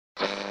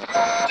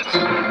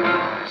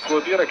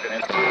Vuol dire che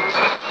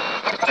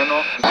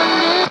no.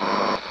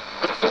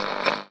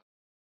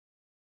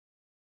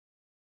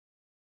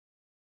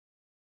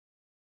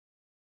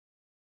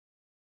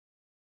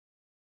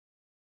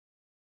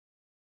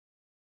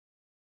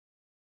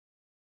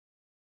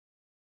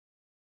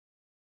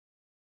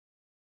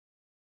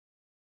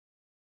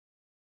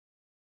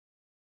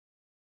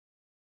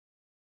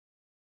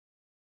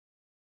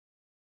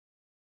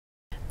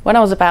 When I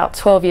was about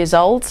 12 years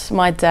old,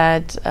 my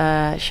dad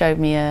showed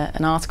me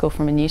an article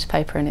from a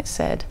newspaper, and it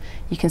said,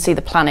 you can see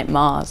the planet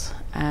Mars.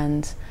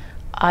 And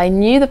I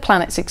knew the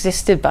planets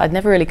existed, but I'd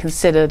never really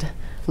considered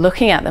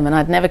looking at them, and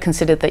I'd never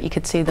considered that you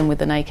could see them with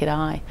the naked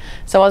eye.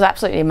 So I was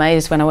absolutely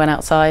amazed when I went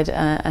outside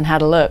and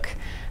had a look,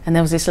 and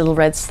there was this little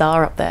red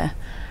star up there.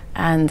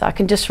 And I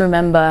can just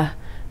remember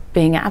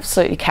being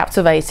absolutely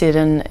captivated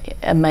and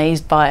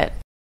amazed by it.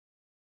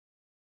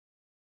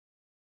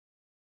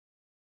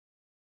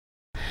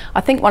 I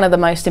think one of the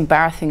most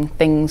embarrassing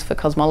things for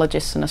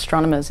cosmologists and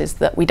astronomers is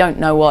that we don't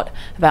know what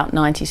about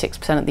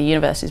 96% of the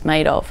universe is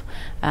made of,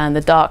 and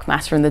the dark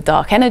matter and the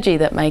dark energy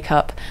that make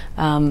up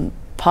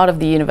part of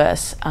the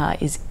universe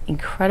is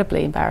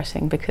incredibly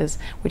embarrassing, because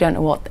we don't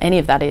know what any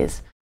of that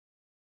is.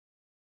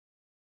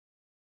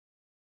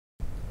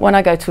 When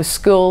I go to a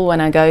school,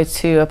 when I go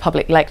to a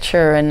public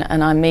lecture and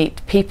I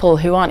meet people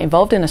who aren't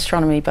involved in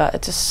astronomy but are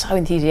just so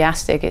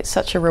enthusiastic, it's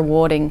such a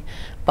rewarding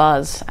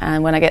buzz.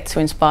 And when I get to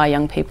inspire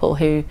young people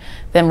who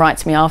then write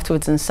to me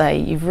afterwards and say,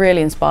 you've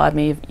really inspired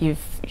me,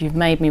 you've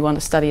made me want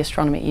to study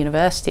astronomy at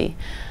university,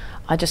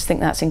 I just think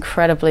that's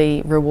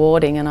incredibly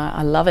rewarding, and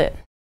I love it.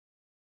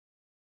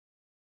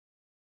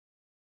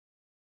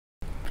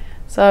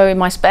 So in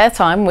my spare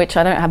time, which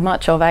I don't have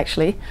much of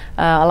actually,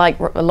 I like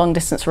long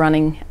distance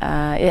running.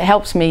 It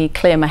helps me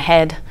clear my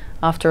head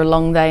after a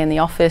long day in the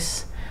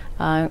office.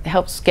 It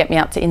helps get me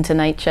out into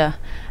nature.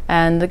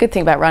 And the good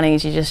thing about running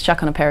is you just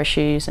chuck on a pair of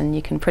shoes and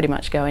you can pretty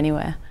much go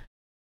anywhere.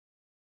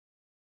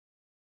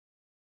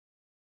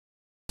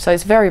 So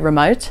it's very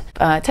remote.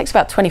 It takes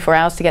about 24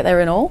 hours to get there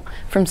in all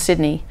from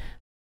Sydney.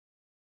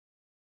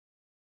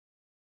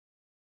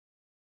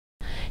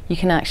 You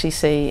can actually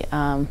see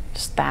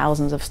just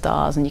thousands of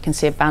stars, and you can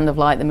see a band of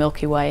light, the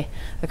Milky Way,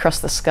 across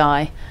the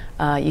sky.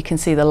 You can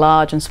see the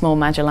large and small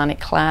Magellanic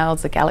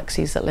Clouds, the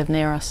galaxies that live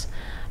near us,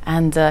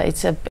 and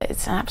it's an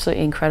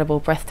absolutely incredible,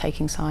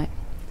 breathtaking sight.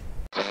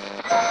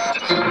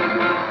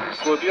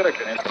 Vuol dire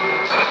che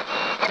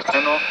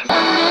no.